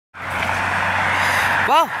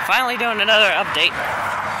Well, finally doing another update.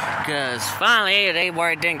 Because finally, today where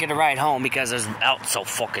I didn't get a ride home because I was out so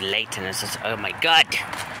fucking late and it's just, oh my god.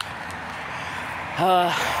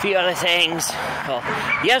 A few other things. Well,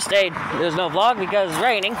 yesterday there was no vlog because it was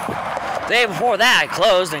raining. The day before that I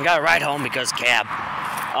closed and got a ride home because cab.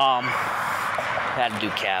 Had to do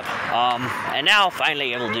cab. And now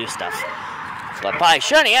finally it'll do stuff. But probably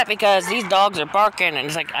shouldn't yet because these dogs are barking and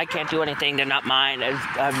it's like I can't do anything, they're not mine. I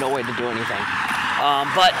have no way to do anything.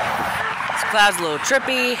 But this cloud's a little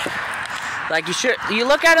trippy. Like you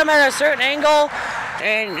look at them at a certain angle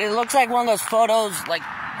and it looks like one of those photos like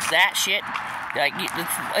that shit. Like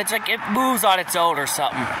it's like it moves on its own or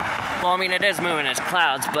something. Well, I mean it is moving as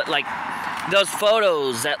clouds, but like those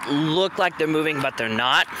photos that look like they're moving but they're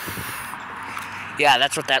not. Yeah,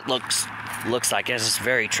 that's what that looks like. It's just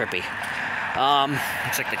very trippy.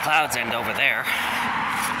 Looks like the clouds end over there.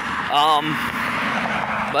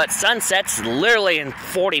 But sunset's literally in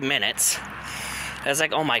 40 minutes. It's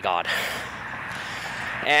like, oh my god.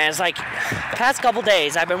 And it's like, past couple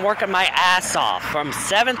days, I've been working my ass off from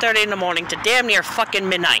 7:30 in the morning to damn near fucking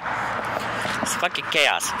midnight. It's fucking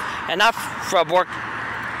chaos. And not from work.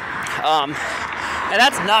 And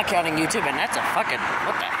that's not counting YouTube, and that's a fucking,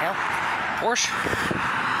 what the hell? Porsche?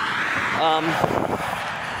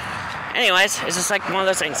 Anyways, it's just like one of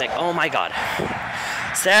those things, like, oh my god.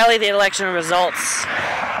 Sadly, the election results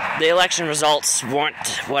weren't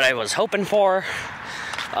what I was hoping for.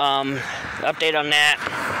 Update on that.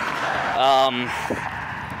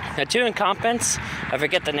 The two incumbents, I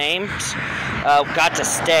forget the names, got to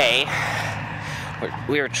stay.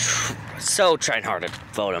 We were so trying hard to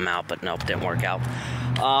vote them out, but nope, didn't work out.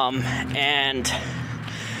 And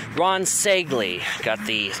Ron Sagley got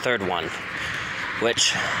the third one,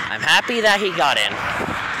 which I'm happy that he got in.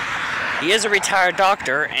 He is a retired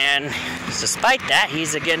doctor, and despite that,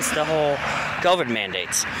 he's against the whole COVID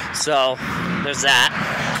mandates. So, there's that.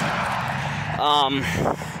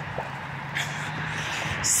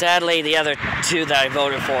 Sadly, the other two that I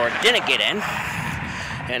voted for didn't get in,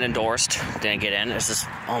 and endorsed, didn't get in. It's just,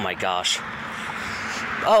 oh my gosh.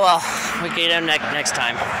 Oh well, we get in next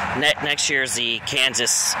time. Next year's the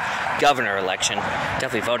Kansas governor election.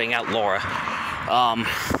 Definitely voting out Laura.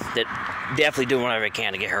 Definitely doing whatever I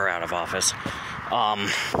can to get her out of office.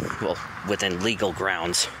 Well, within legal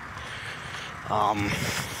grounds.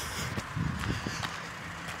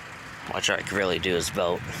 What I could really do is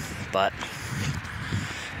vote. But,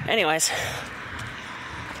 anyways,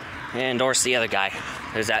 endorse the other guy.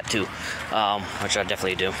 There's that too, which I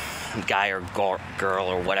definitely do. Guy or girl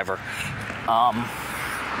or whatever.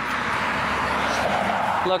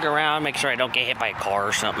 Look around, make sure I don't get hit by a car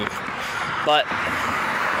or something. But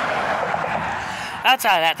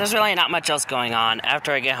outside of that, there's really not much else going on.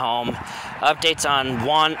 After I get home, updates on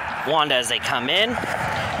Wanda as they come in,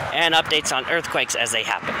 and updates on earthquakes as they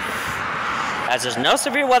happen. As there's no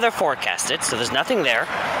severe weather forecasted, so there's nothing there.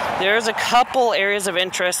 There's a couple areas of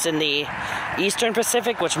interest in the Eastern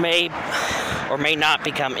Pacific, which may or may not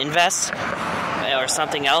become invest or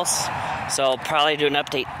something else. So I'll probably do an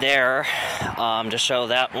update there to show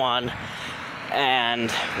that one. And,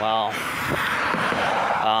 well,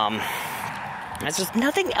 there's just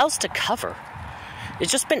nothing else to cover. It's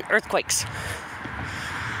just been earthquakes.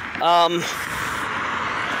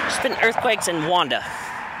 It's been earthquakes and Wanda.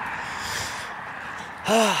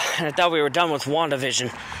 And I thought we were done with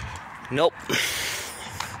WandaVision. Nope.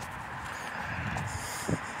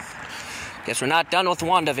 Guess we're not done with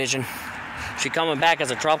WandaVision. She's coming back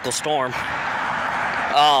as a tropical storm.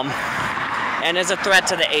 And as a threat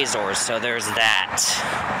to the Azores, so there's that.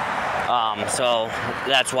 So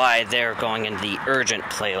that's why they're going into the urgent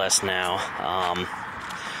playlist now.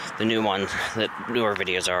 The new one, the newer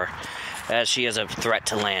videos are, as she is a threat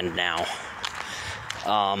to land now.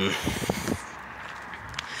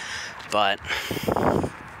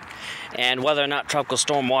 And whether or not tropical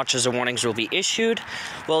storm watches or warnings will be issued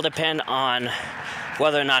will depend on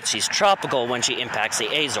whether or not she's tropical when she impacts the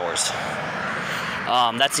Azores.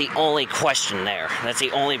 That's the only question there. That's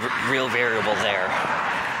the only real variable there.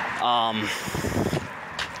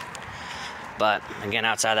 But again,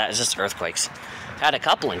 outside of that, it's just earthquakes. Had a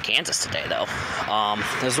couple in Kansas today, though.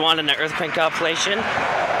 There's one in the earthquake compilation.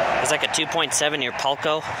 It's like a 2.7 near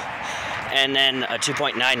Palco, and then a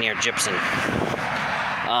 2.9 near Gibson.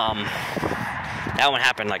 That one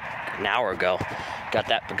happened like an hour ago. Got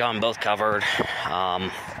them both covered.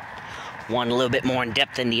 One a little bit more in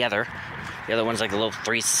depth than the other. The other one's like a little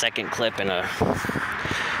 3-second clip and a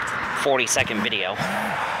 40-second video.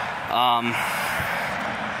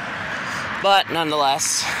 But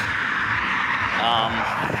nonetheless,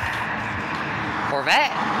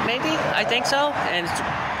 Corvette, maybe? I think so. And it's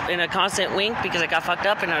in a constant wink because I got fucked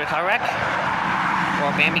up in a car wreck.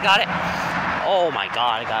 Or Bambi got it. Oh my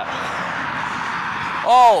god, I got...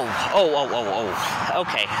 Oh.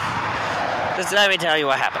 Okay. Just let me tell you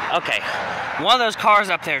what happened. Okay. One of those cars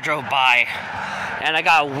up there drove by, and I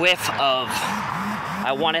got a whiff of,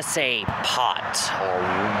 I want to say pot or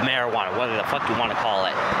marijuana, whatever the fuck you want to call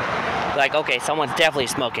it. Like, okay, someone's definitely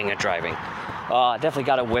smoking and driving. Definitely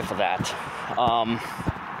got a whiff of that.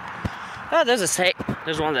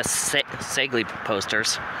 There's one of the Segley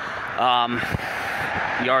posters.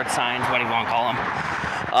 Yard signs, what do you want to call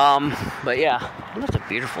them? But yeah, that's a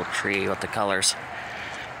beautiful tree with the colors.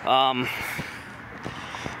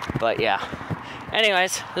 But yeah.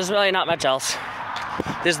 Anyways, there's really not much else.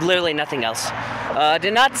 There's literally nothing else.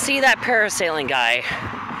 Did not see that parasailing guy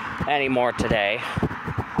anymore today.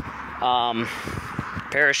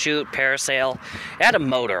 Parachute, parasail. It had a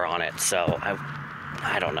motor on it, so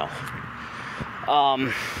I don't know.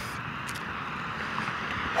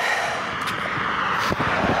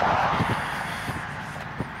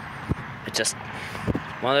 It's just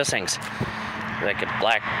one of those things. Like a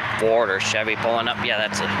black Ford or Chevy pulling up. Yeah,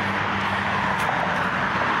 that's it.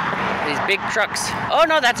 These big trucks. Oh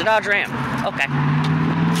no, that's a Dodge Ram. Okay.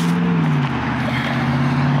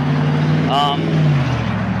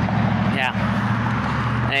 Yeah.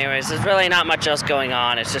 Anyways, there's really not much else going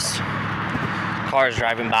on. It's just cars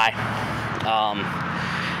driving by.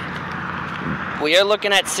 We are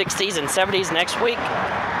looking at 60s and 70s next week.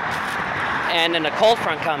 And then the cold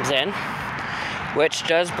front comes in, which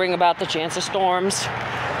does bring about the chance of storms,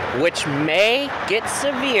 which may get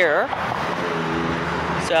severe.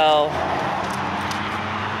 So,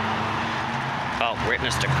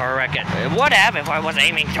 witnessed a car wreck. Would have if I was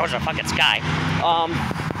aiming towards the fucking sky.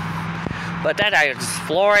 But that I was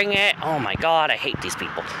flooring it. Oh my god, I hate these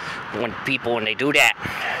people. When they do that.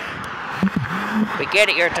 We get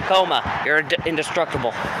it, you're a Tacoma. You're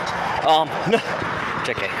indestructible. It's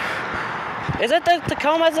okay. Is it the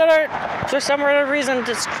Tacomas that are, for some other reason,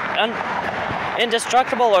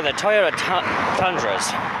 indestructible, or the Toyota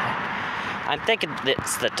Tundras? I'm thinking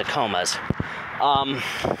it's the Tacomas.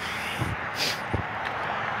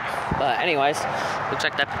 But anyways, looks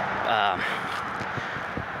like that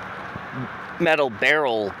metal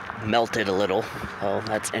barrel melted a little. Oh,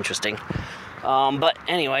 that's interesting. But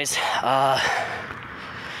anyways,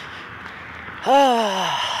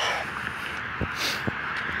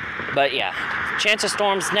 but yeah, chance of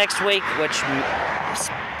storms next week, which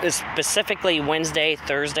is specifically Wednesday,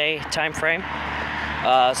 Thursday time frame.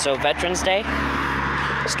 So Veterans Day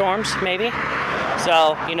storms, maybe.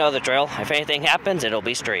 So, you know the drill. If anything happens, it'll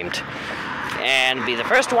be streamed. And be the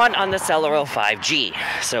first one on the Celeron 5G.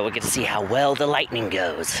 So we get to see how well the lightning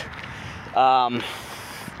goes.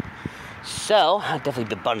 So, I'll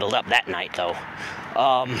definitely be bundled up that night, though.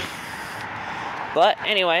 But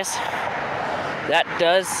anyways, that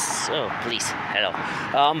does... Oh, police. Hello.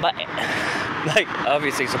 But, like,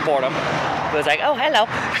 obviously support them. But it's like, oh, hello.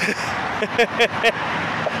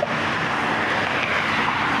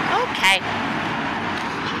 Okay.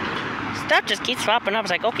 Stuff just keeps popping up.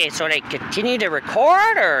 It's like, okay, so they continue to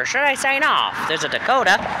record, or should I sign off? There's a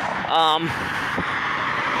Dakota.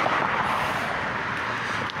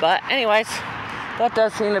 But anyways, that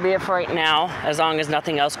does seem to be it for right now, as long as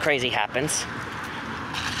nothing else crazy happens.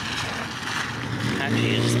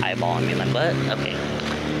 Actually, you're just eyeballing me in my butt. Okay.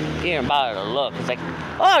 You didn't bother to look. It's like,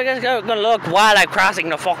 oh, I'm just gonna look while I'm crossing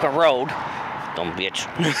the fucking road. Dumb bitch.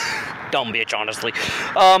 Dumb bitch, honestly.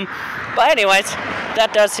 But anyways,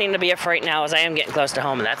 that does seem to be it for right now, as I am getting close to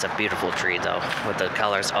home, and that's a beautiful tree, though, with the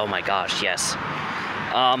colors. Oh my gosh, yes.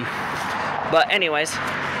 But anyways,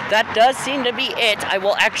 that does seem to be it. I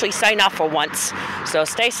will actually sign off for once. So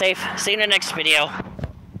stay safe. See you in the next video.